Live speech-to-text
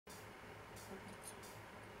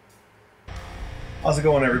How's it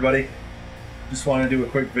going, everybody? Just wanted to do a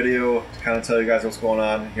quick video to kind of tell you guys what's going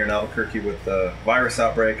on here in Albuquerque with the virus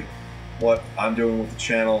outbreak, what I'm doing with the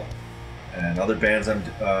channel, and other bands I'm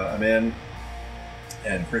in.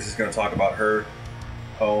 And Krissy's going to talk about her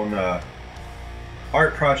own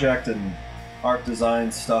art project and art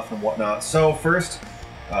design stuff and whatnot. So first,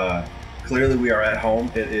 clearly we are at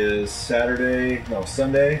home. It is Sunday,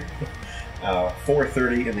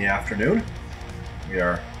 4:30 in the afternoon. We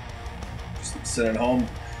are just sitting at home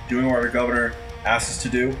doing what our governor asked us to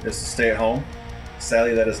do, is to stay at home.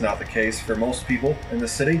 Sadly, that is not the case for most people in the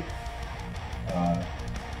city.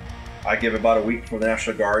 I give about a week before the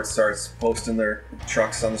National Guard starts posting their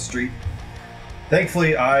trucks on the street.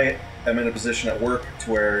 Thankfully, I am in a position at work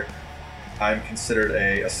to where I'm considered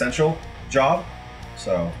a essential job,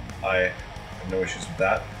 so I have no issues with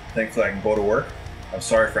that. Thankfully, I can go to work. I'm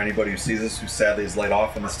sorry for anybody who sees this who sadly is laid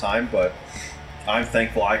off in this time, but I'm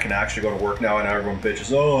thankful I can actually go to work now. And now everyone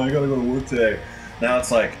bitches, oh, I gotta go to work today. Now it's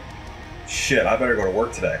like, shit, I better go to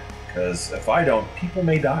work today, because if I don't, people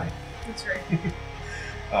may die. That's right.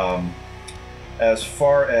 As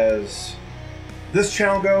far as this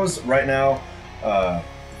channel goes, right now, the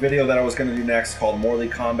video that I was going to do next called Morley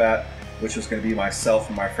Combat, which was going to be myself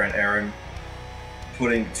and my friend Aaron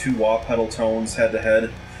putting two wah pedal tones head to head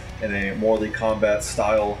in a Morley Combat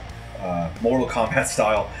style, Mortal Kombat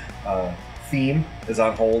style theme, is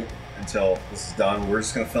on hold until this is done. We're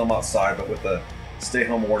just going to film outside, but with the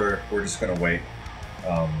stay-home order, we're just going to wait.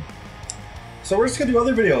 So we're just going to do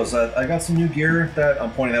other videos. I got some new gear that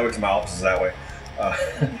I'm pointing that way because my office is that way.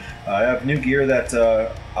 I have new gear that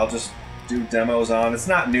I'll just do demos on. It's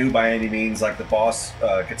not new by any means, like the Boss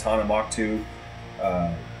Katana Mach 2.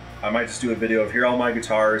 I might just do a video of here are all my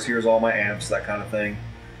guitars, here's all my amps, that kind of thing.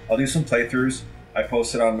 I'll do some playthroughs. I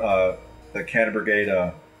posted on the Canada Brigade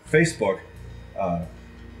Facebook,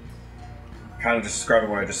 kind of just describing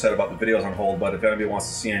what I just said about the videos on hold, but if anybody wants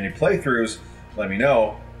to see any playthroughs, let me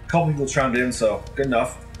know. A couple people chimed in, so good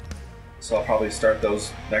enough. So I'll probably start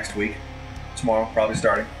those next week. Tomorrow, probably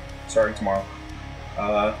starting tomorrow.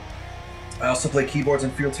 I also play keyboards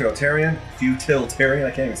in Futilitarian,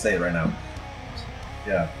 I can't even say it right now.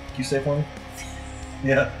 Yeah, can you say it for me?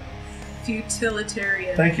 Yeah.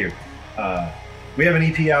 Futilitarian. Thank you. We have an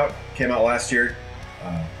EP out, came out last year.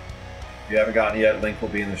 If you haven't gotten it yet, link will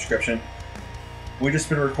be in the description. We've just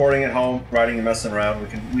been recording at home, writing and messing around.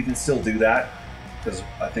 We can still do that, because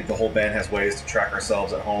I think the whole band has ways to track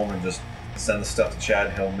ourselves at home and just send the stuff to Chad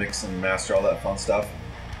and he'll mix and master all that fun stuff.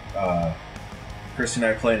 Krissy and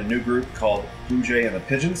I play in a new group called Blue Jay and the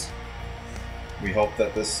Pigeons. We hope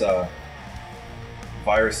that this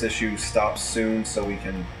virus issue stops soon so we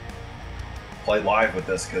can play live with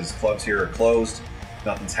this, because clubs here are closed,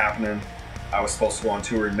 nothing's happening. I was supposed to go on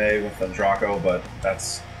tour in May with Andraco, but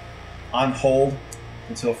that's on hold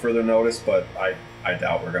until further notice, but I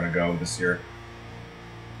doubt we're gonna go this year.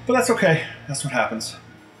 But that's okay, that's what happens.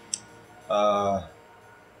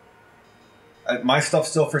 My stuff's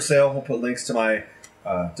still for sale. We'll put links to my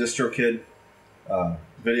DistroKid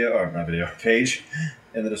page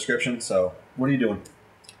in the description. So, what are you doing?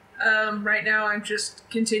 Right now, I'm just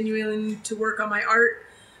continuing to work on my art.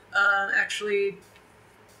 Actually,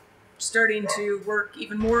 starting to work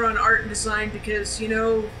even more on art and design, because, you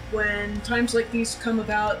know, when times like these come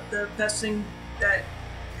about, the best thing that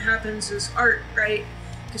happens is art, right?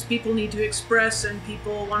 Because people need to express, and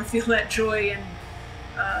people want to feel that joy and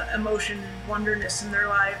emotion and wonderness in their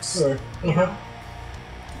lives. Sure. You know?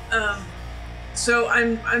 So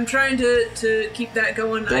I'm trying to keep that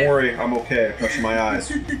going. Don't worry, I'm okay. I'm touching my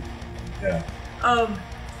eyes. Yeah.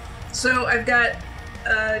 So I've got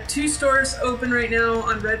 2 stores open right now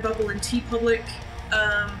on Redbubble and TeePublic,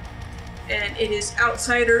 and it is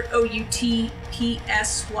OutPsyder, OutPsyder,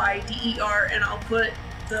 and I'll put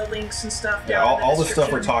the links and stuff down in the all the stuff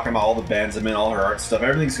we're talking about, all the bands I'm in, all her art stuff,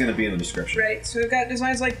 everything's going to be in the description. Right. So I've got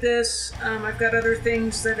designs like this. I've got other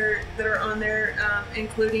things that are on there,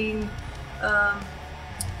 including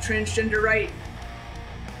transgender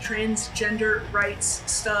rights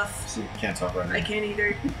stuff. So you can't talk right now. I can't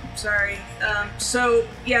either. Sorry. So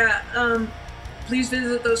yeah, please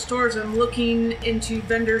visit those stores. I'm looking into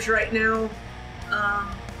vendors right now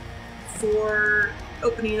for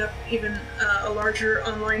opening up even a larger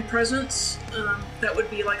online presence. That would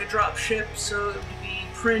be like a drop ship, so it would be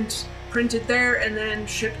printed there and then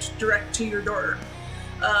shipped direct to your door.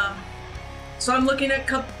 So I'm looking at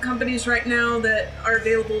companies right now that are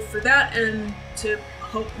available for that, and to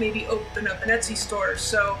hope maybe open up an Etsy store.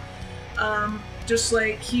 So just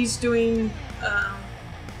like he's doing,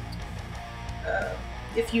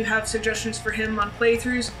 if you have suggestions for him on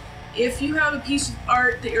playthroughs, if you have a piece of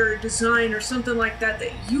art that, or a design or something like that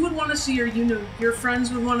that you would want to see, or you know your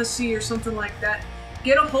friends would want to see, or something like that,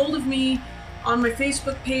 get a hold of me on my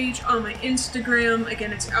Facebook page, on my Instagram.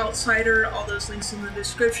 Again, it's OutPsyder, all those links in the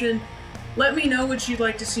description. Let me know what you'd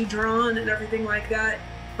like to see drawn and everything like that.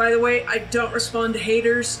 By the way, I don't respond to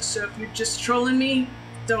haters, so if you're just trolling me,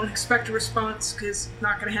 don't expect a response, because it's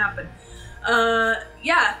not going to happen.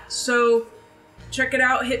 Yeah, so check it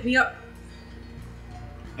out, hit me up.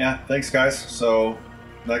 Yeah, thanks guys. So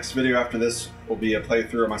next video after this will be a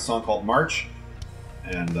playthrough of my song called March,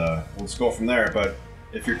 and we'll just go from there. But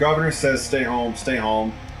if your governor says stay home, stay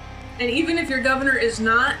home. And even if your governor is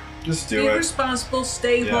not, just do it. Be responsible,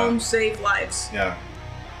 stay home, save lives. Yeah.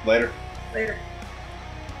 Later. Later.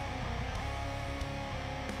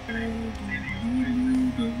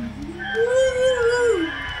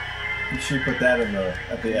 You should put that in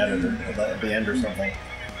at the editor, at the end or something.